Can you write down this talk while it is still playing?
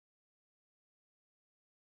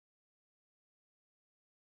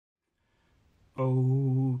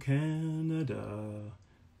Oh, Canada,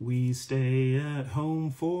 we stay at home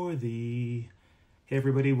for thee. Hey,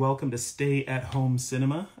 everybody, welcome to Stay at Home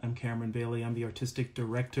Cinema. I'm Cameron Bailey. I'm the artistic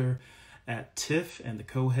director at TIFF and the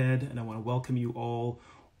co-head, and I want to welcome you all.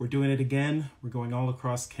 We're doing it again. We're going all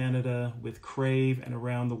across Canada with Crave and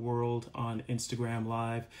around the world on Instagram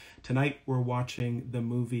Live. Tonight, we're watching the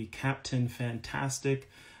movie Captain Fantastic,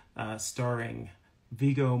 starring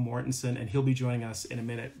Viggo Mortensen, and he'll be joining us in a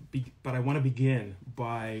minute. But I want to begin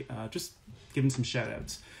by just giving some shout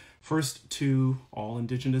outs. First, to all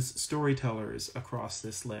Indigenous storytellers across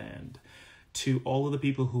this land, to all of the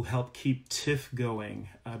people who help keep TIFF going,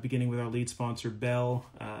 beginning with our lead sponsor, Bell.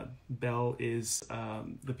 Bell is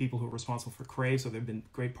the people who are responsible for Crave, so they've been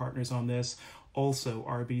great partners on this. Also,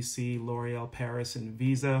 RBC, L'Oreal Paris, and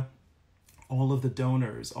Visa. All of the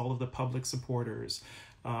donors, all of the public supporters,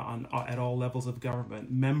 at all levels of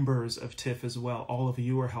government, members of TIFF as well. All of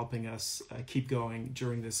you are helping us keep going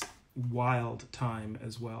during this wild time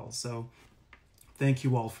as well. So thank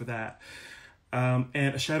you all for that. And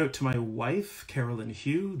a shout out to my wife, Carolyn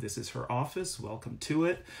Hugh. This is her office. Welcome to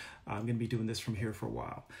it. I'm going to be doing this from here for a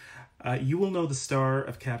while. You will know the star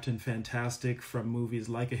of Captain Fantastic from movies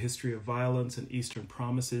like A History of Violence and Eastern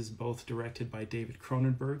Promises, both directed by David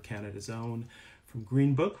Cronenberg, Canada's own. From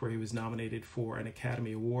Green Book, where he was nominated for an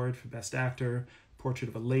Academy Award for Best Actor, Portrait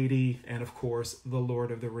of a Lady, and of course, The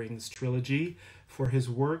Lord of the Rings trilogy. For his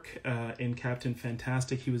work in Captain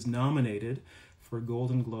Fantastic, he was nominated for a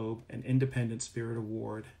Golden Globe, an Independent Spirit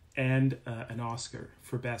Award, and an Oscar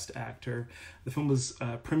for Best Actor. The film was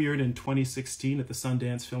premiered in 2016 at the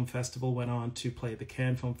Sundance Film Festival, went on to play at the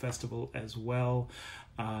Cannes Film Festival as well,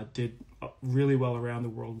 did really well around the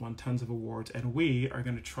world, won tons of awards, and we are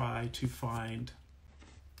going to try to find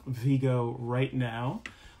Viggo right now.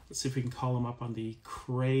 Let's see if we can call him up on the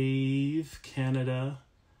Crave Canada.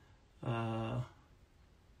 I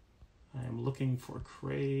am looking for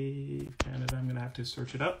Crave Canada. I'm going to have to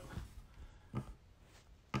search it up,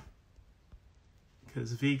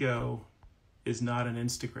 because Viggo is not an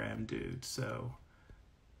Instagram dude, so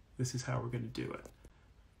this is how we're going to do it.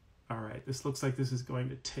 All right, this looks like this is going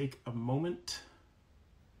to take a moment,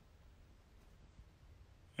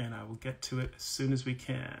 and I will get to it as soon as we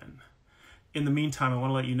can. In the meantime, I want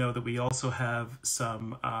to let you know that we also have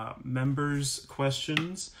some members'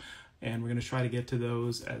 questions, and we're going to try to get to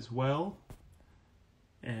those as well.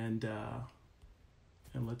 And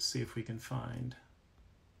let's see if we can find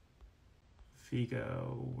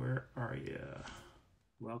Viggo. Where are you?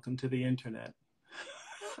 Welcome to the internet.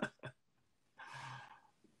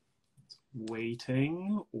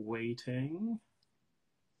 Waiting.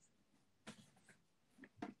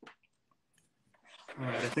 All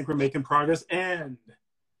right, I think we're making progress. And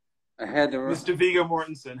I had to. Mr. Viggo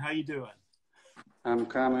Mortensen, how you doing? I'm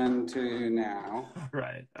coming to you now. All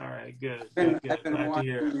right, good. I've been Glad to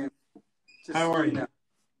hear. watching you. How are you?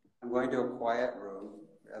 I'm going to a quiet room.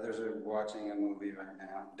 The others are watching a movie right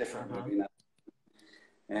now, different movie now.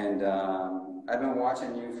 And I've been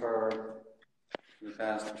watching you for the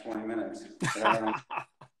past 20 minutes.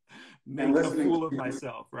 Making a fool of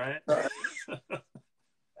myself, right?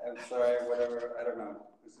 I'm sorry, whatever, I don't know.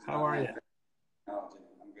 How are you?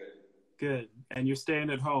 I'm good. Good. And you're staying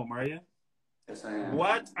at home, are you? Yes, I am.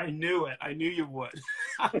 What? I knew it. I knew you would.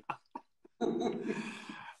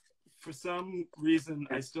 For some reason,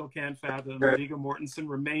 I still can't fathom Viggo Mortensen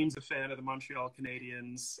remains a fan of the Montreal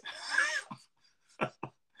Canadiens.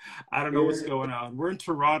 I don't know what's going on. We're in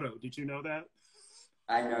Toronto. Did you know that?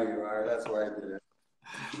 I know you are. That's why I did it.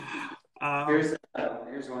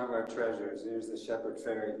 Here's one of our treasures. Here's the Shepherd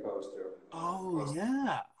Ferry poster. Oh,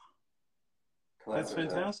 yeah. That's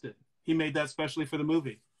fantastic. He made that specially for the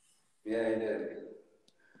movie. Yeah, he did.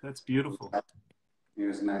 That's beautiful. He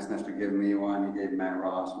was nice enough to give me one. He gave Matt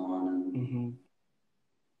Ross one. And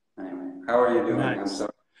Anyway, how are you doing? Nice. I'm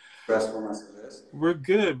sorry. Stressfulness of this. We're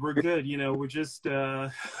good. You know, we're just trying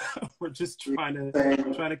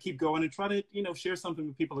to keep going and try to, you know, share something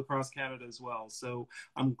with people across Canada as well. So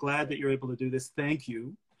I'm glad that you're able to do this. Thank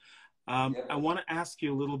you. I want to ask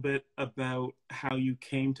you a little bit about how you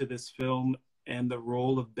came to this film and the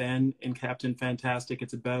role of Ben in Captain Fantastic.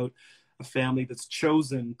 It's about a family that's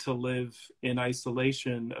chosen to live in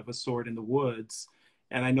isolation of a sort in the woods.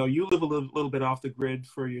 And I know you live a little bit off the grid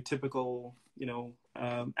for your typical, you know,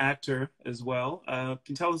 actor as well. Can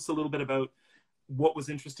you tell us a little bit about what was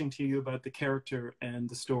interesting to you about the character and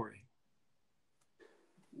the story?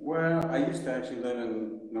 Well, I used to actually live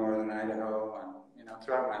in northern Idaho, and you know,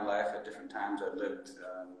 throughout my life at different times I've lived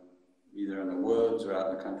either in the woods or out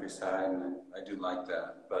in the countryside, and I do like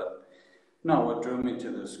that. But no, what drew me to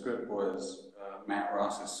the script was Matt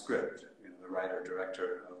Ross's script, you know, the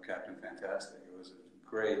writer-director of Captain Fantastic. It was a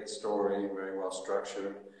great story, very well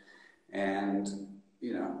structured, and,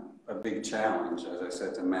 you know, a big challenge. As I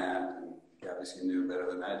said to Matt, and he obviously knew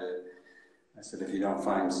better than I did, I said, if you don't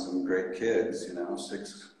find some great kids, you know,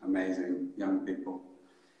 6 amazing young people,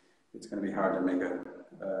 it's going to be hard to make a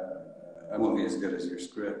movie as good as your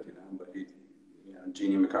script, you know. But he, you know,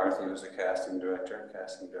 Jeannie McCarthy was the casting director.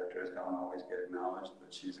 Casting directors don't always get acknowledged,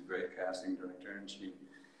 but she's a great casting director, and she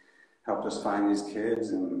helped us find these kids.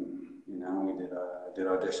 And, you know, we did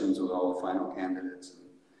auditions with all the final candidates.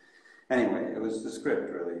 And anyway, it was the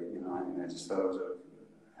script, really. You know, I mean, I just thought it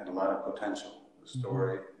had a lot of potential. The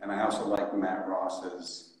story, and I also like Matt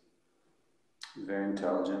Ross's. He's very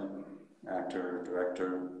intelligent actor,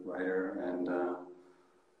 director, writer, and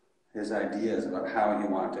his ideas about how he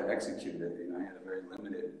wanted to execute it. You know, he had a very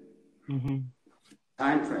limited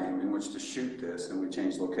time frame in which to shoot this, and we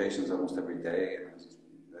changed locations almost every day. And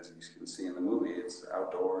as you can see in the movie, it's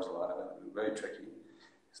outdoors, a lot of it, very tricky,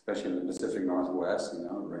 especially in the Pacific Northwest. You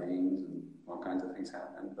know, it rains and all kinds of things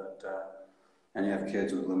happen, but. And you have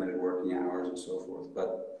kids with limited working hours and so forth,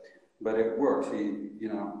 but it worked. He, you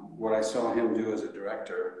know, what I saw him do as a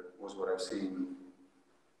director was what I've seen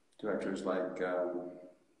directors like,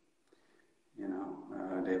 you know,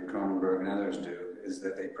 David Cronenberg and others do, is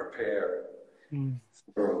that they prepare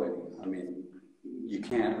thoroughly. I mean, you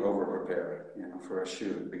can't over-prepare, you know, for a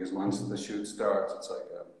shoot, because once the shoot starts, it's like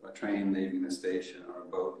a train leaving the station or a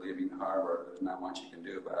boat leaving the harbor. There's not much you can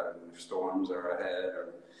do about it. And if storms are ahead,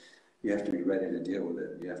 or you have to be ready to deal with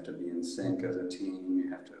it. You have to be in sync as a team. You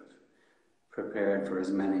have to have prepared for as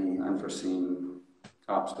many unforeseen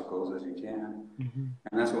obstacles as you can. And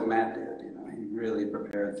that's what Matt did. You know, he really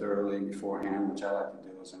prepared thoroughly beforehand, which I like to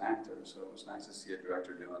do as an actor. So it was nice to see a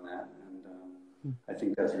director doing that. And I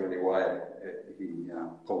think that's really why he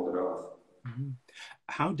pulled it off.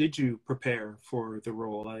 How did you prepare for the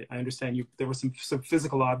role? I understand there were some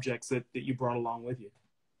physical objects that you brought along with you.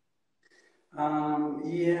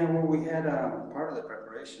 Yeah, well, we had part of the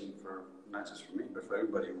preparation for, not just for me, but for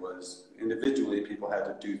everybody, was individually people had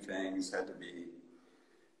to do things, had to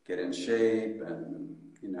get in shape, and,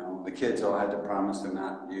 you know, the kids all had to promise to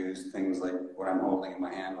not use things like what I'm holding in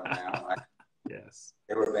my hand right now. Yes.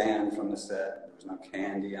 They were banned from the set. There was no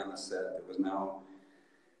candy on the set. There was no,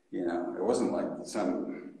 you know, it wasn't like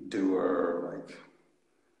some doer, like,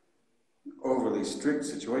 overly strict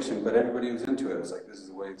situation, but everybody was into it. It was like, this is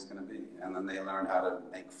the way it's going to be. And then they learned how to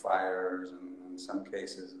make fires, and in some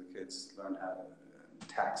cases the kids learned how to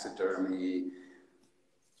taxidermy,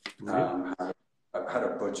 how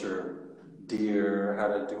to butcher deer, how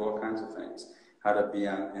to do all kinds of things, how to be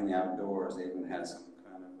in the outdoors. They even had some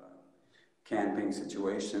kind of camping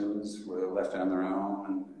situations where they're left on their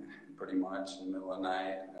own, pretty much in the middle of the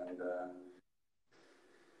night,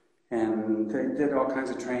 and they did all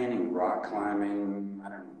kinds of training, rock climbing, I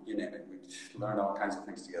don't know, you name it. We learned all kinds of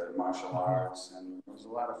things together, martial arts, and it was a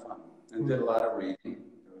lot of fun. And did a lot of reading.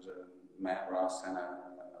 There was Matt Ross sent a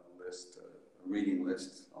list, a reading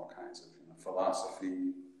list, all kinds of, you know,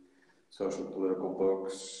 philosophy, social political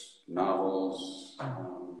books, novels,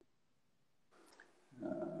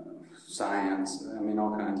 science, I mean,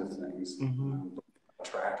 all kinds of things.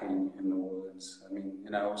 Tracking in the woods. I mean, you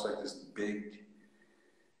know, it was like this big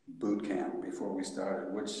boot camp before we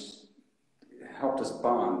started, which helped us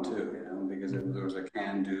bond too, you know, because there was a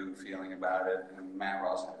can-do feeling about it, and Matt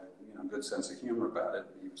Ross had a, you know, good sense of humor about it.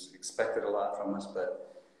 He expected a lot from us,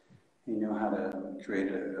 but he knew how to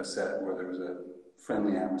create a set where there was a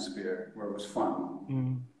friendly atmosphere, where it was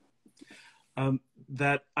fun.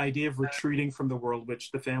 That idea of retreating from the world,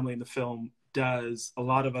 which the family in the film does, a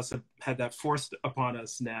lot of us have had that forced upon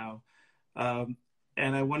us now. And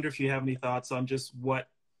I wonder if you have any thoughts on just what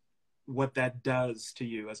that does to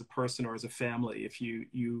you as a person or as a family if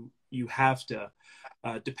you have to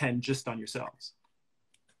depend just on yourselves.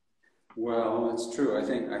 Well, it's true. I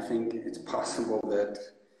think it's possible that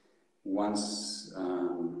once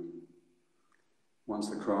the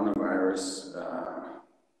coronavirus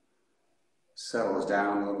settles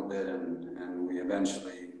down a little bit, and we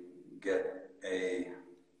eventually get a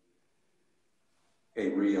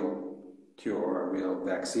real cure, a real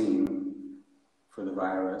vaccine for the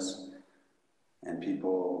virus, and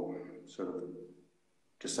people sort of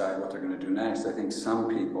decide what they're going to do next, I think some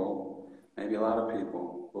people, maybe a lot of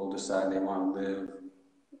people, will decide they want to live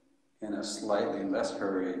in a slightly less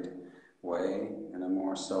hurried way, in a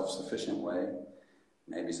more self-sufficient way.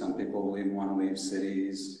 Maybe some people will even want to leave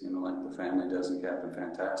cities, you know, like the family does in Captain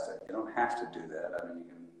Fantastic. You don't have to do that. I mean,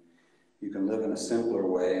 you can live in a simpler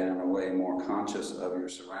way, and in a way more conscious of your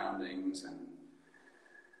surroundings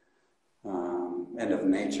and of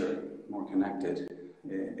nature, more connected,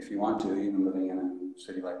 if you want to, even living in a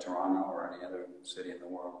city like Toronto or any other city in the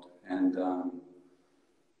world. And,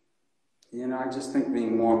 you know, I just think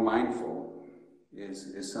being more mindful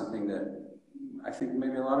is something that I think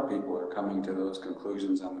maybe a lot of people are coming to those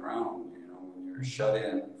conclusions on their own. You know, when you're shut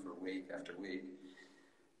in for week after week,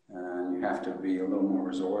 you have to be a little more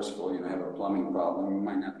resourceful. You have a plumbing problem, you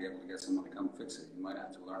might not be able to get someone to come fix it. You might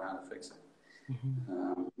have to learn how to fix it.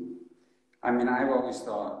 I mean, I've always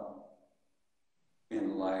thought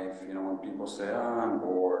in life, you know, when people say, oh, I'm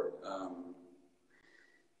bored,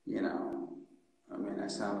 you know, I mean, I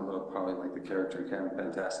sound a little probably like the character in Captain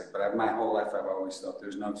Fantastic, but my whole life I've always thought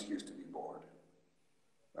there's no excuse to be bored.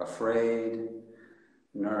 Afraid,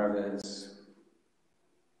 nervous,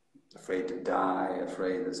 afraid to die,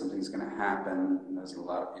 afraid that something's going to happen, as a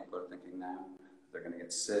lot of people are thinking now. They're going to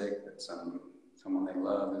get sick, that someone they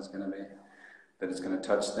love is going to be, that it's going to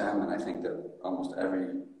touch them. And I think that almost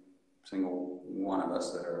every single one of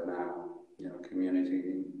us that are now, you know,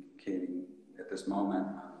 communicating at this moment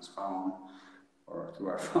on this phone or through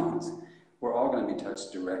our phones, we're all going to be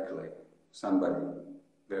touched directly, somebody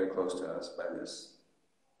very close to us, by this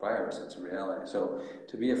virus. It's a reality. So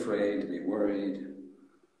to be afraid, to be worried,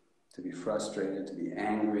 to be frustrated, to be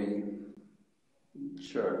angry,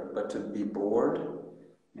 sure, but to be bored, I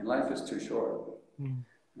mean, life is too short. And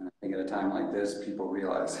I think at a time like this, people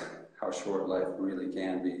realize how short life really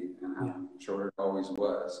can be and how short it always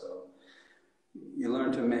was. So you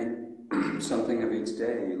learn to make something of each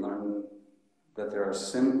day. You learn that there are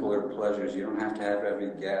simpler pleasures. You don't have to have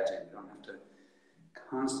every gadget. You don't have to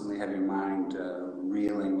constantly have your mind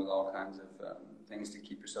reeling with all kinds of things to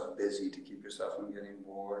keep yourself busy, to keep yourself from getting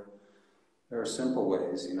bored. There are simple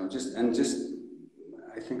ways, you know,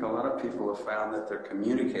 I think a lot of people have found that they're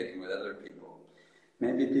communicating with other people.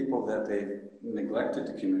 Maybe people that they've neglected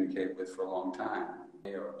to communicate with for a long time,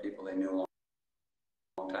 or people they knew a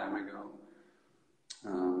long time ago.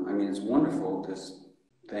 I mean, it's wonderful, this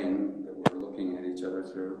thing that we're looking at each other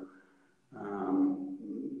through.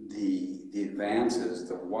 The advances,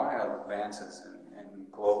 the wild advances in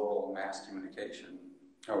global mass communication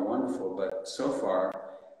are wonderful, but so far,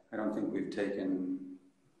 I don't think we've taken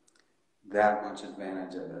that much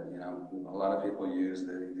advantage of it. You know, a lot of people use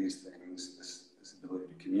these things, this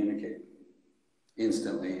ability to communicate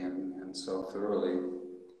instantly and so thoroughly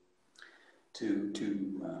to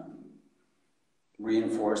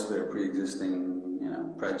reinforce their pre-existing, you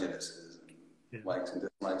know, prejudices and likes and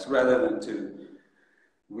dislikes, rather than to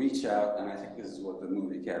reach out. And I think this is what the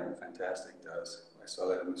movie Captain Fantastic does. I saw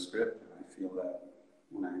that in the script, and I feel that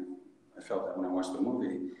I felt that when I watched the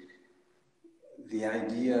movie. The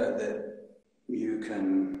idea that you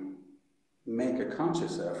can make a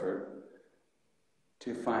conscious effort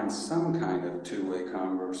to find some kind of two-way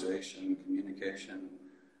conversation, communication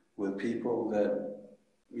with people that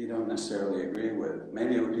you don't necessarily agree with,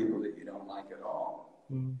 maybe with people that you don't like at all,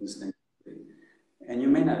 instinctively. And you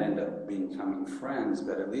may not end up becoming friends,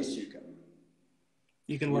 but at least you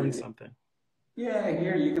can learn something. Yeah,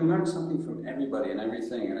 here you can learn something from everybody and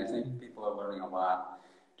everything, and I think people are learning a lot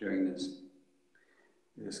during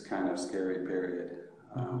this kind of scary period.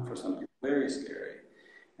 For some people, very scary.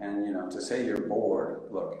 And, you know, to say you're bored,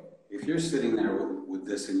 look, if you're sitting there with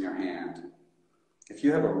this in your hand, if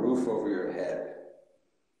you have a roof over your head,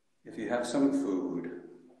 if you have some food,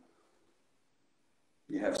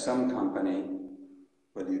 you have some company,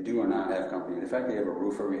 whether you do or not have company, the fact that you have a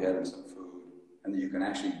roof over your head and some food, and that you can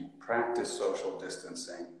actually practice social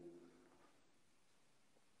distancing,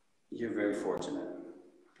 you're very fortunate.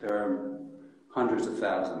 There are hundreds of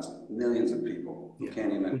thousands, millions of people who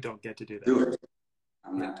can't even who don't get to do it.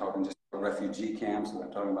 I'm not talking just about refugee camps,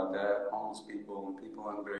 I'm talking about that, homeless people, and people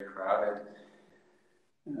in very crowded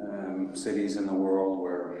cities in the world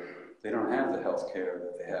where they don't have the health care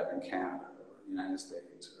that they have in Canada or the United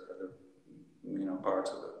States or other, you know,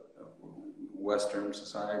 parts of Western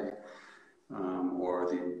society, or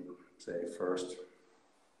the, say, first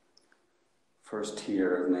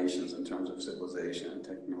tier of nations in terms of civilization and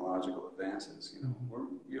technological advances. You know,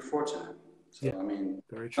 you're fortunate. So I mean,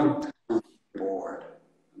 very true. Sometimes you're bored.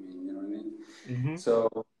 I mean, you know what I mean? So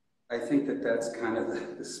I think that's kind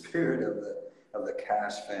of the spirit of the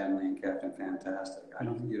Cash family and Captain Fantastic. I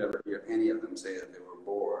don't think you'd ever hear any of them say that they were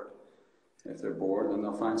bored. If they're bored, then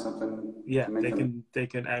they'll find something. Yeah, they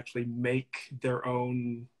can actually make their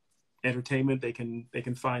own entertainment. They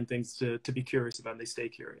can find things to be curious about, and they stay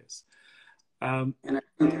curious. And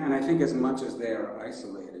I think as much as they are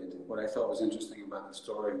isolated, what I thought was interesting about the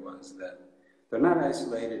story was that they're not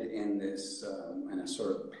isolated in this in a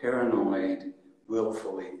sort of paranoid,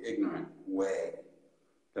 willfully ignorant way.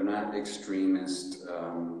 They're not extremist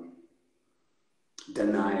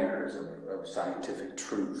deniers of scientific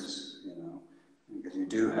truths, you know, because you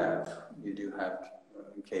do have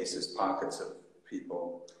in cases pockets of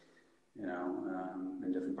people, you know,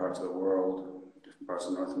 in different parts of the world, different parts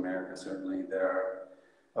of North America certainly, that are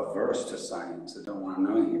averse to science, that don't want to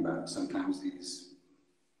know anything about it. Sometimes these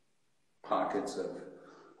pockets of,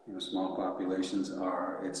 you know, small populations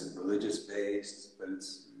it's religious based, but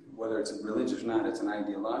it's, whether it's religious or not, it's an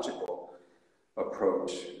ideological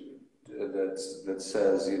approach that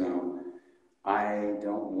says, you know, I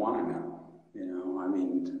don't want to know, you know, I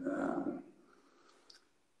mean,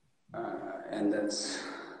 and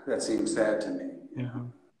that seems sad to me. You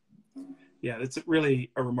know? Yeah, it's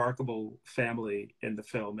really a remarkable family in the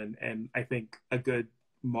film, and I think a good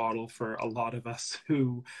model for a lot of us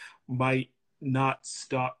who might not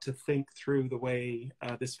stop to think through the way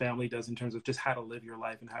this family does in terms of just how to live your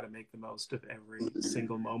life and how to make the most of every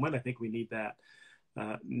single moment. I think we need that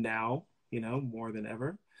now, you know, more than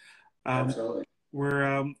ever. Absolutely.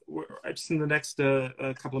 We're just in the next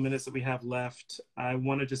couple of minutes that we have left. I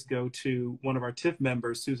want to just go to one of our TIFF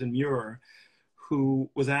members, Susan Muir, who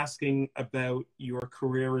was asking about your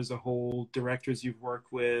career as a whole, directors you've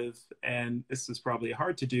worked with, and this is probably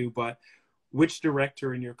hard to do, but which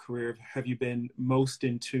director in your career have you been most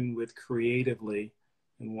in tune with creatively,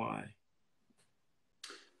 and why?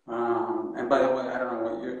 And by the way, I don't know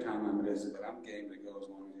what your time limit is, but I'm game to go as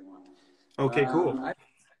long as you want. Okay, cool.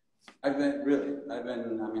 I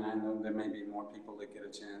mean, I know there may be more people that get a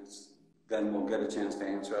chance than will get a chance to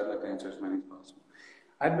answer. I'd like to answer as many as possible.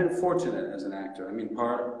 I've been fortunate as an actor. I mean,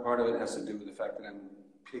 part of it has to do with the fact that I'm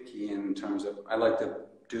picky in terms of, I like to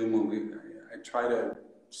do movies. I try to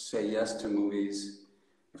say yes to movies,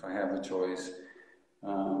 if I have the choice,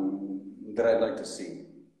 that I'd like to see,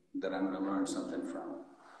 that I'm going to learn something from.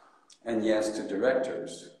 And yes to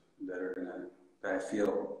directors that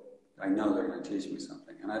I know they're going to teach me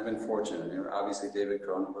something. And I've been fortunate. You know, obviously, David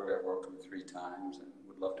Cronenberg, I've worked with 3 times and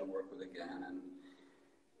would love to work with again. And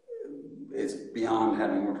it's beyond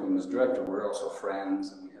having worked with him as director. We're also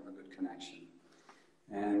friends and we have a good connection.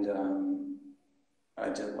 And I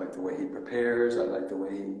just like the way he prepares. I like the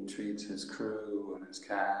way he treats his crew and his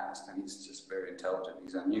cast. And he's just very intelligent.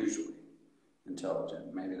 He's unusually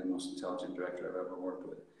intelligent. Maybe the most intelligent director I've ever worked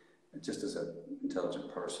with. Just as an intelligent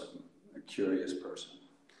person, a curious person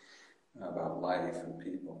about life and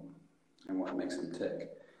people and what makes them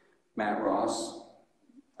tick. Matt Ross,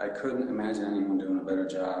 I couldn't imagine anyone doing a better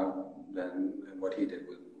job than what he did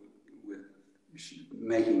with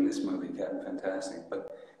making this movie, Captain Fantastic,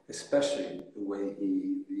 but especially the way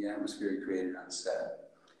the atmosphere he created on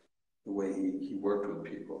set, the way he worked with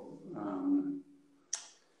people.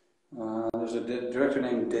 There's a director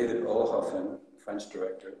named David Olhoffen, French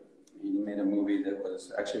director. He made a movie that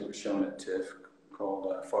was shown at TIFF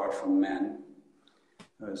called Far From Men.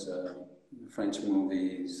 It was a French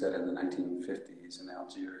movie set in the 1950s in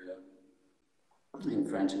Algeria, in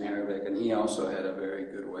French and Arabic, and he also had a very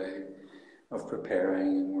good way of preparing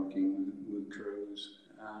and working with crews.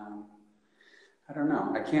 I don't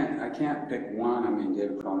know. I can't pick one. I mean,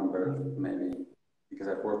 David Cronenberg, maybe, because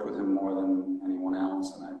I've worked with him more than anyone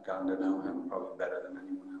else, and I've gotten to know him probably better than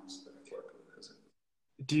anyone else that I've worked with.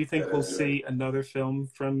 Do you think we'll see another film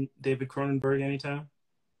from David Cronenberg anytime?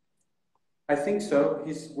 I think so.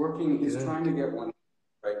 He's trying to get one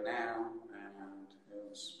right now, and it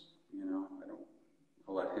was, you know,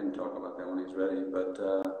 I'll let him talk about that when he's ready, but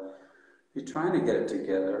he's trying to get it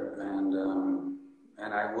together,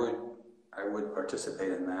 and I would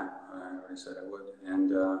participate in that. I already said I would,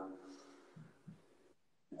 and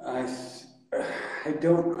I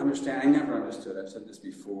don't understand. I never understood. I've said this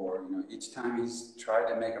before. You know, each time he's tried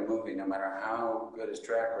to make a movie, no matter how good his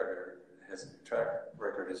track record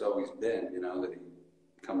has always been, you know, that he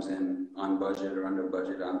comes in on budget or under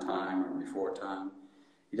budget, on time or before time.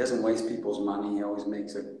 He doesn't waste people's money. He always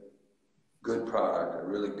makes a good product, a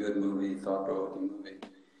really good movie, thought-provoking movie.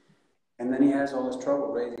 And then he has all this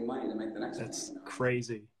trouble raising money to make the next one. That's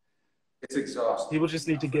crazy. It's exhausting. People just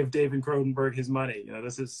need to give David Cronenberg his money. You know,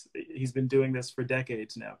 he's been doing this for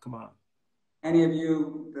decades now. Come on. Any of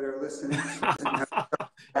you that are listening,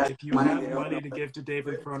 if you have money to give to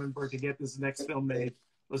David Cronenberg to get this next film made,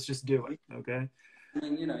 let's just do it, okay? I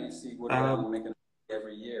mean, you know, you see Woody Allen making a movie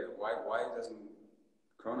every year. Why doesn't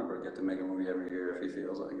Cronenberg get to make a movie every year if he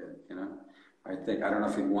feels like it, you know? I don't know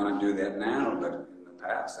if he'd want to do that now, but in the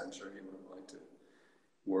past, I'm sure he would have liked to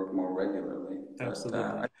work more regularly.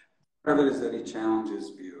 Absolutely. Part of it is that he challenges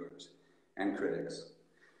viewers and critics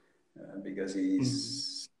because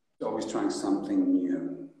he's always trying something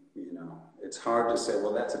new, you know. It's hard to say,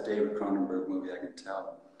 well, that's a David Cronenberg movie, I can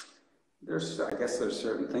tell. I guess there's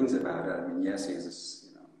certain things about it. I mean, yes, he's,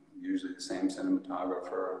 usually the same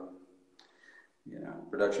cinematographer,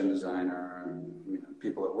 production designer, and,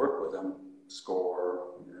 people that work with him,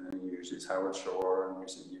 score, usually it's Howard Shore in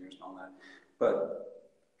recent years and all that. But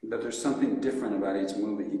there's something different about each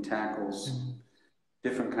movie. He tackles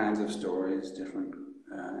different kinds of stories,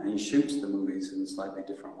 and he shoots the movies in slightly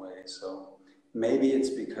different ways. So maybe it's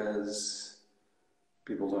because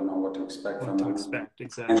people don't know what to expect from them.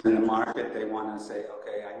 Exactly. And in the market, they want to say,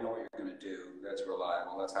 okay, I know what you're going to do. That's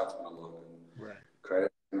reliable. That's how it's going to look. Right.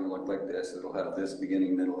 Credit's going to look like this. It'll have this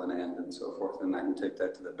beginning, middle, and end, and so forth. And I can take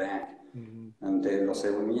that to the bank. And David will say,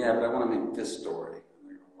 well, yeah, but I want to make this story.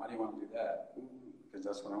 And I go, why do you want to do that? Because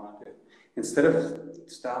that's what I want to do. Instead of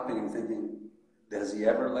stopping and thinking, does he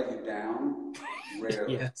ever let you down?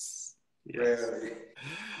 Rarely. Yes. Rarely.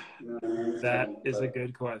 That is a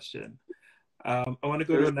good question. I want to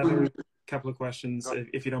go to another couple of questions,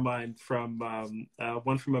 if you don't mind, from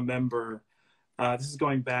one from a member. This is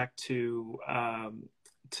going back to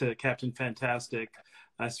Captain Fantastic.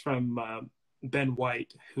 It's from Ben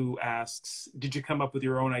White, who asks, did you come up with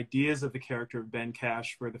your own ideas of the character of Ben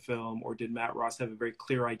Cash for the film, or did Matt Ross have a very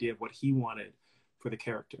clear idea of what he wanted for the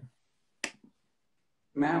character?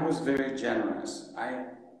 Matt was very generous. I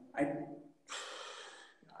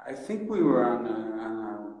think we were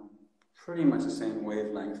on pretty much the same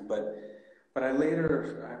wavelength, but I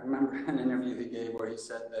remember an interview he gave where he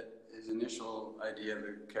said that his initial idea of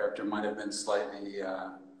the character might have been slightly,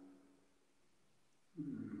 I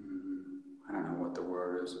don't know what the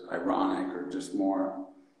word is, ironic, or just more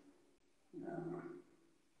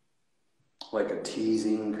like a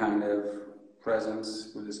teasing kind of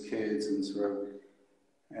presence with his kids, and sort of,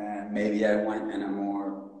 and maybe I went in a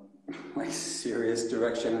more serious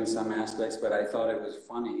direction in some aspects, but I thought it was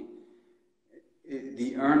funny.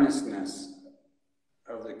 The earnestness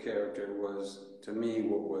of the character was, to me,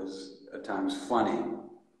 what was at times funny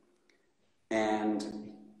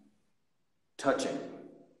and touching.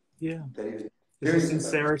 Yeah. That there's a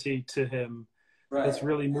sincerity to him that's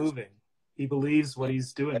really moving. He believes what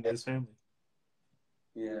he's doing to his family.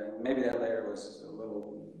 Yeah, maybe that layer was a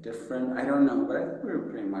little different. I don't know, but I think we were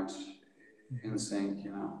pretty much in sync,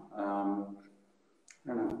 I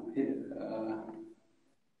don't know.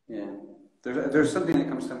 Yeah. There's something that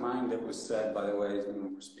comes to mind that was said, by the way,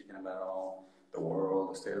 when we're speaking about all the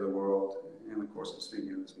world, the state of the world, and of course, I'm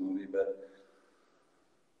speaking of this movie, but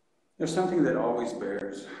there's something that always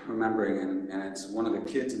bears remembering, and it's one of the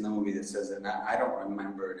kids in the movie that says it, and I don't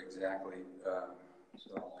remember it exactly, so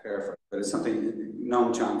I'll paraphrase, but it's something,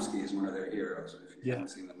 Noam Chomsky is one of their heroes. If you haven't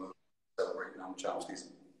seen the movie, celebrate Noam Chomsky's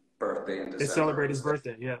birthday in December. They celebrate his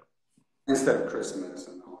birthday, yeah. Instead of Christmas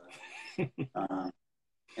and all that.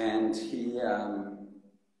 And he,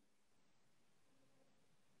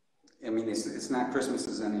 it's not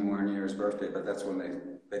Christmas anywhere near his birthday, but that's when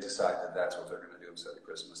they decide that that's what they're going to do instead of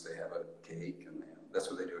Christmas. They have a cake, and that's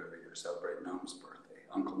what they do every year, celebrate Noam's birthday.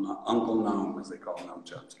 Uncle Noam, as they call Noam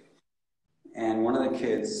Chomsky. And one of the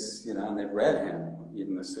kids, and they've read him,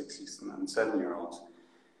 even the 6 and 7-year-olds,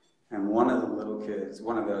 and one of the little kids,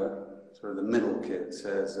 one of the sort of the middle kids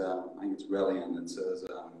says, I think it's Relian that says,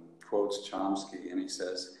 quotes Chomsky, and he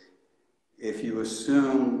says, if you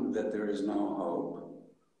assume that there is no hope,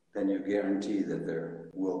 then you guarantee that there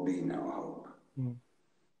will be no hope.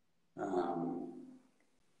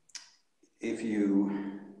 If you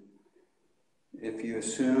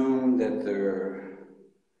assume that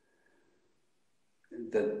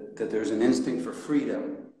there's an instinct for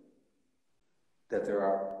freedom, that there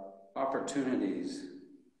are opportunities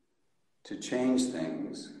to change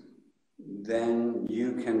things, then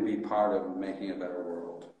you can be part of making a better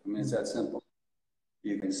world. I mean, it's that simple.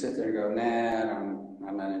 You can sit there and go, nah,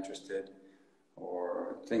 I'm not interested,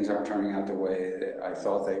 or things aren't turning out the way that I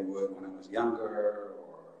thought they would when I was younger,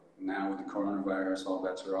 or now with the coronavirus, all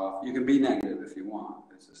bets are off. You can be negative if you want.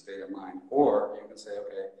 It's a state of mind. Or you can say,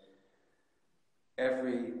 okay,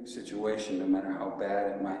 every situation, no matter how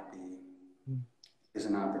bad it might be, is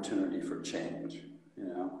an opportunity for change.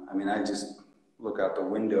 I mean, I just look out the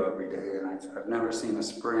window every day, and I've never seen a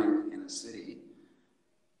spring in a city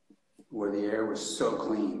where the air was so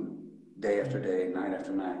clean, day after day, night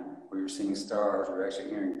after night, where you're seeing stars, we're actually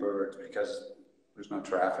hearing birds, because there's no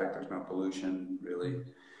traffic, there's no pollution, really.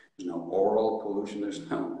 There's no oral pollution, there's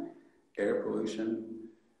no air pollution.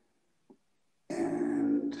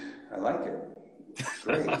 And I like it. It's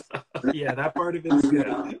great. Yeah, that part of it's good.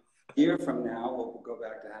 A year from now, we'll go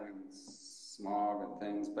back to having smog and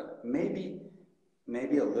things, but maybe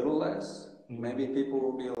a little less. Maybe people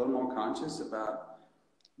will be a little more conscious about,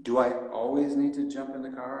 do I always need to jump in the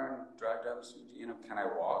car and drive down the street? Can I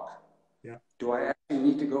walk? Yeah. Do I actually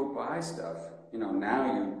need to go buy stuff? You know, now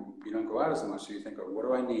you don't go out as much, so you think, oh, what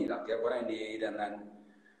do I need? I'll get what I need, and then,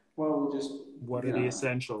 well, we'll just, What are you the know,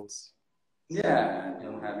 essentials? yeah, and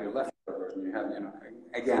you'll have your leftovers, and you have, you know,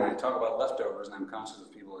 again, I talk about leftovers, and I'm conscious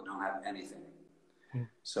of people that don't have anything. Hmm.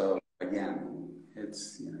 So again,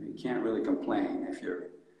 it's, you know, you can't really complain if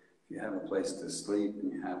you have a place to sleep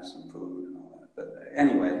and you have some food and all that. But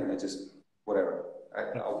anyway, I just, whatever.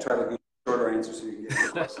 I'll try to give a shorter answer so you can get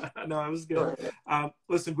your question. No, it was good.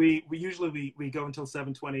 Listen, we usually we go until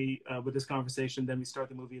 7:20 with this conversation, then we start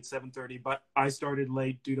the movie at 7:30. But I started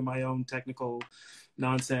late due to my own technical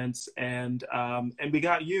nonsense, and we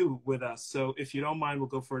got you with us. So if you don't mind, we'll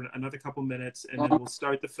go for another couple minutes, and then we'll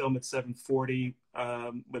start the film at 7:40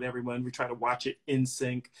 with everyone. We try to watch it in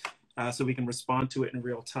sync so we can respond to it in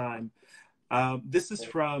real time. This is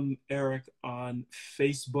from Eric on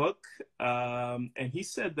Facebook, and he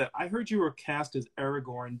said that I heard you were cast as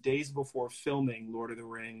Aragorn days before filming Lord of the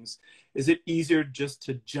Rings. Is it easier just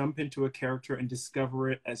to jump into a character and discover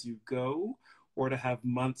it as you go, or to have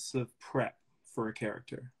months of prep for a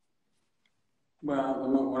character? Well,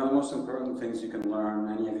 one of the most important things you can learn,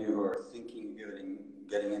 many of you who are thinking of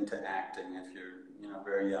getting into acting, if you're, you know,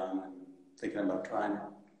 very young and thinking about trying it,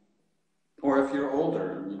 or if you're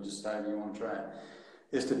older and you decide you want to try it,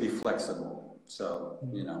 is to be flexible. So,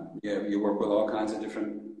 you know, you work with all kinds of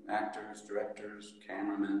different actors, directors,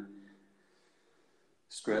 cameramen,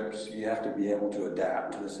 scripts. You have to be able to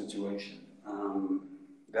adapt to the situation.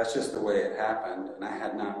 That's just the way it happened. And I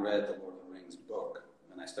had not read the Lord of the Rings book.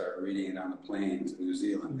 And I started reading it on the planes in New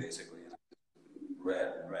Zealand, basically. And I read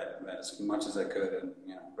as much as I could, and,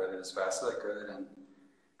 you know, read it as fast as I could, and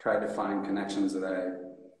tried to find connections that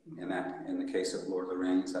in the case of Lord of the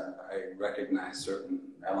Rings, I recognized certain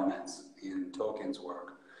elements in Tolkien's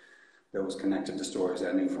work that was connected to stories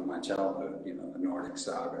I knew from my childhood, you know, the Nordic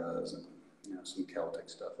sagas and, you know, some Celtic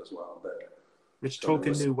stuff as well. But Which so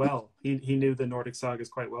Tolkien knew well. He knew the Nordic sagas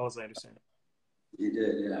quite well, as I understand it. He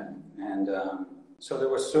did, yeah. And so there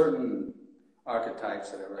were certain archetypes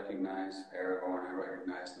that I recognized. Aragorn I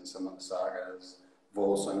recognized in some of the sagas,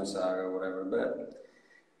 Volsung saga, whatever. But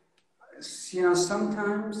you know,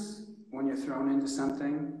 sometimes when you're thrown into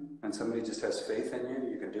something and somebody just has faith in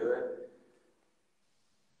you, you can do it.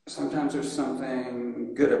 Sometimes there's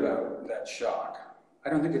something good about that shock. I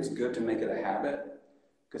don't think it's good to make it a habit,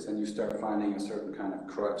 because then you start finding a certain kind of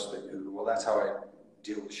crutch that you, well, that's how I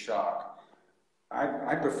deal with shock.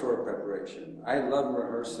 I prefer preparation. I love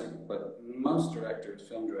rehearsing, but most directors,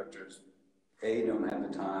 film directors, don't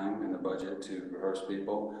have the time and the budget to rehearse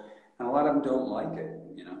people. And a lot of them don't like it.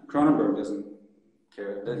 You know, Cronenberg doesn't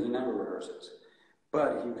care, he never rehearses.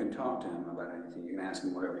 But you can talk to him about anything. You can ask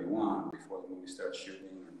him whatever you want before the movie starts shooting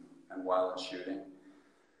and while it's shooting.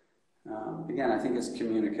 Again, I think it's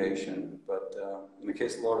communication. But in the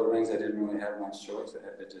case of Lord of the Rings, I didn't really have much choice. I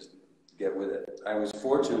had to just get with it. I was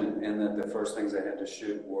fortunate in that the first things I had to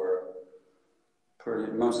shoot were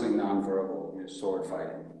mostly nonverbal, you know, sword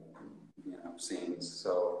fighting, you know, scenes.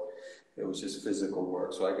 So it was just physical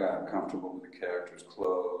work. So I got comfortable with the character's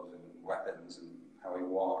clothes and weapons and how he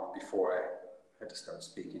walked before I had to start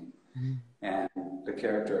speaking. Mm-hmm. And the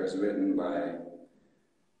character is written by,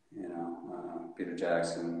 you know, Peter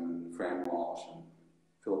Jackson, Fran Walsh, and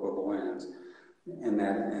Philippa Boyens. In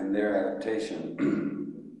their adaptation,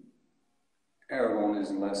 Aragorn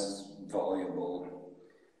is less voluble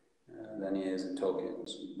than he is in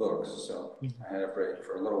Tolkien's books. So I had a break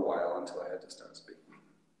for a little while until I had to start speaking.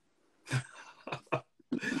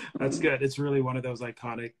 That's good. It's really one of those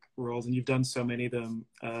iconic roles, and you've done so many of them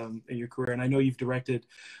in your career. And I know you've directed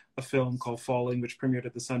a film called Falling, which premiered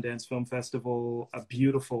at the Sundance Film Festival, a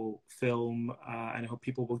beautiful film, and I hope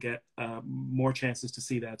people will get more chances to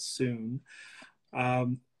see that soon.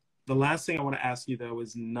 The last thing I want to ask you, though,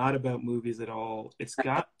 is not about movies at all. It's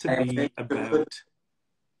got to be about...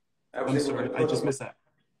 I'm sorry, I just missed that.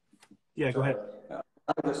 Yeah, go ahead. A lot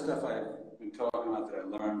of the stuff I've been talking about that I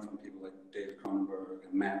learned from people like David Cronenberg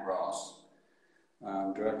and Matt Ross,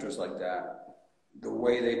 directors like that, the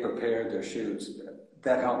way they prepared their shoots,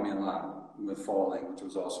 that helped me a lot with Falling, which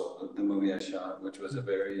was also the movie I shot, which was a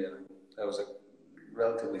very, that was a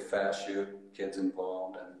relatively fast shoot, kids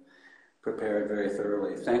involved, and prepared very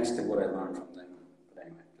thoroughly, thanks to what I learned from them. But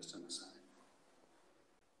anyway, just an aside.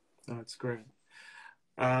 That's great.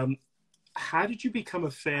 How did you become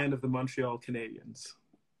a fan of the Montreal Canadiens?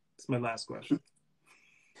 That's my last question.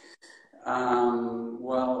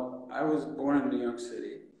 Well, I was born in New York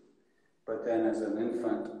City, but then as an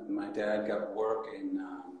infant, my dad got work in,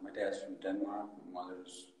 my dad's from Denmark, my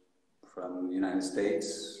mother's from the United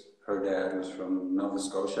States, her dad was from Nova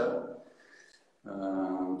Scotia.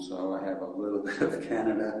 So I have a little bit of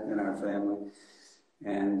Canada in our family.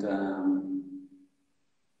 And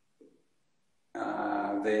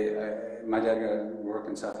my dad got to work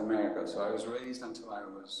in South America, so I was raised until I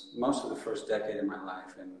was most of the first decade of my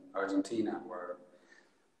life in Argentina, where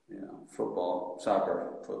football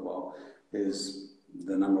is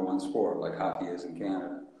the #1 sport, like hockey is in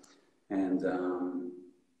Canada. And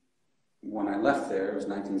when I left there, it was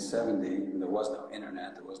 1970. There was no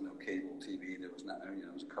internet, there was no cable TV, there was nothing.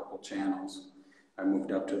 There was a couple channels. I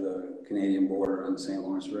moved up to the Canadian border on the St.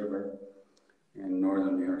 Lawrence River in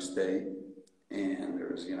northern New York State, and there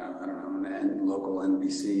was, I don't know, an local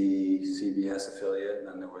NBC, CBS affiliate, and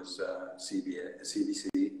then there was CBC,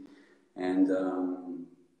 and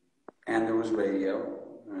there was radio,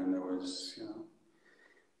 and there was,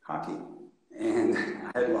 hockey, and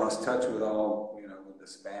I had lost touch with all, with the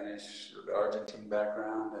Spanish, the Argentine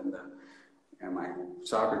background, and my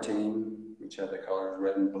soccer team, which had the colors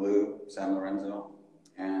red and blue, San Lorenzo,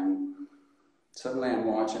 and suddenly I'm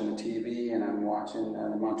watching the TV, and I'm watching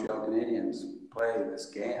the Montreal Canadiens play this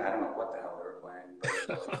game. I don't know what the hell they were playing, but it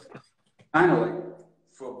was kind of like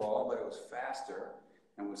football, but it was faster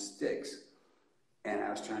and with sticks. And I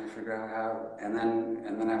was trying to figure out how. And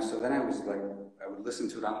then I was like, I would listen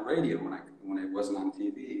to it on the radio when it wasn't on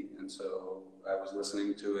TV, and so I was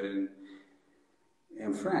listening to it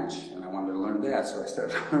in French, and I wanted to learn that, so I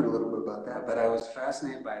started to learn a little bit about that. But I was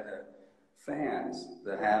fascinated by the fans,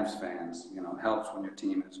 the Habs fans. It helps when your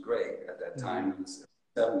team is great. At that time in the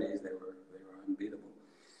 70s, they were unbeatable,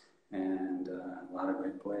 and a lot of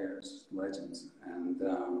great players, legends, and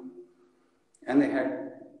they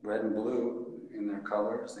had red and blue in their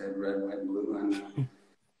colors. They had red, white, blue,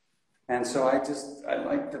 and so I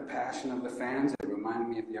liked the passion of the fans. It reminded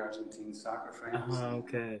me of the Argentine soccer fans.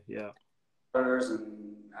 Okay, yeah. And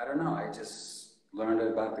I don't know, I just learned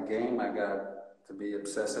about the game. I got to be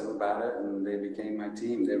obsessive about it, and they became my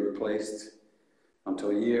team. They replaced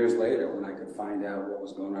until years later when I could find out what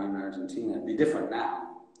was going on in Argentina. It'd be different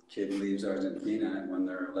now. Kid leaves Argentina when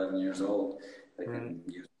they're 11 years old. They can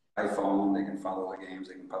use an iPhone, they can follow the games,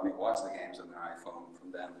 they can probably watch the games on their iPhone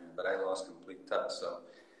from down there. But I lost complete touch. So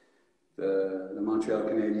the Montreal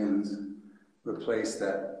Canadiens replaced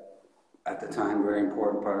that, at the time, very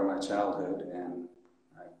important part of my childhood, and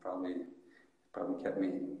I probably kept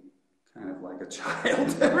me kind of like a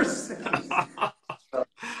child ever since.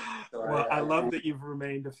 Well, I love that you've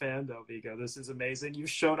remained a fan, though, Viggo. This is amazing. You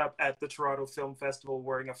showed up at the Toronto Film Festival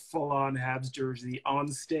wearing a full-on Habs jersey on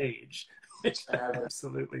stage, which I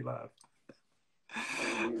absolutely love.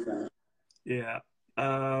 Yeah,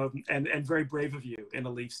 and very brave of you in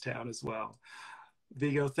a Leafs town as well.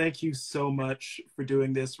 Viggo, thank you so much for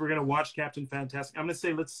doing this. We're going to watch Captain Fantastic. I'm going to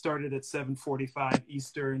say let's start it at 7:45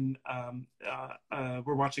 Eastern.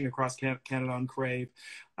 We're watching across Canada on Crave.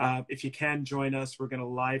 If you can join us, we're going to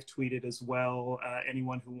live tweet it as well.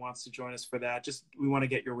 Anyone who wants to join us for that, we want to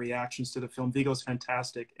get your reactions to the film. Viggo's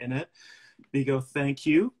fantastic in it. Viggo, thank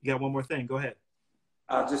you. You got one more thing. Go ahead.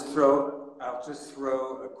 I'll just throw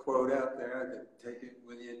a quote out there that take it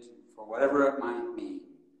with you for whatever it might mean.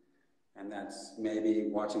 And that's maybe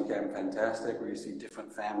watching Captain Fantastic, where you see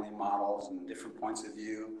different family models and different points of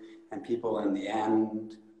view, and people in the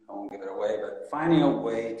end, I won't give it away, but finding a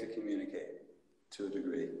way to communicate to a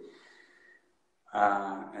degree.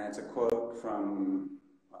 And it's a quote from,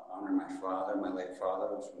 honor my father, my late father,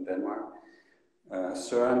 who's from Denmark,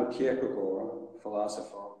 Søren Kierkegaard,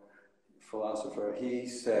 philosopher, he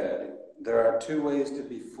said, "There are two ways to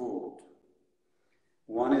be fooled.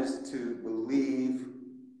 One is to believe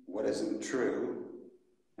what isn't true,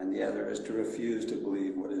 and the other is to refuse to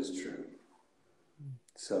believe what is true."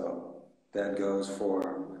 So that goes for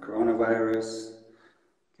the coronavirus,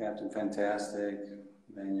 Captain Fantastic,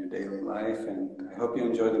 and your daily life. And I hope you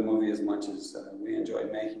enjoy the movie as much as we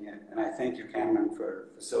enjoyed making it. And I thank you, Cameron, for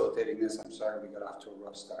facilitating this. I'm sorry we got off to a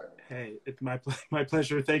rough start. Hey, it's my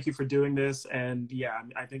pleasure. Thank you for doing this. And yeah,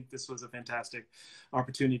 I think this was a fantastic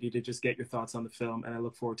opportunity to just get your thoughts on the film. And I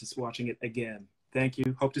look forward to watching it again. Thank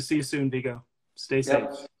you. Hope to see you soon, Viggo. Stay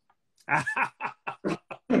safe. Yep. All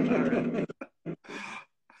right.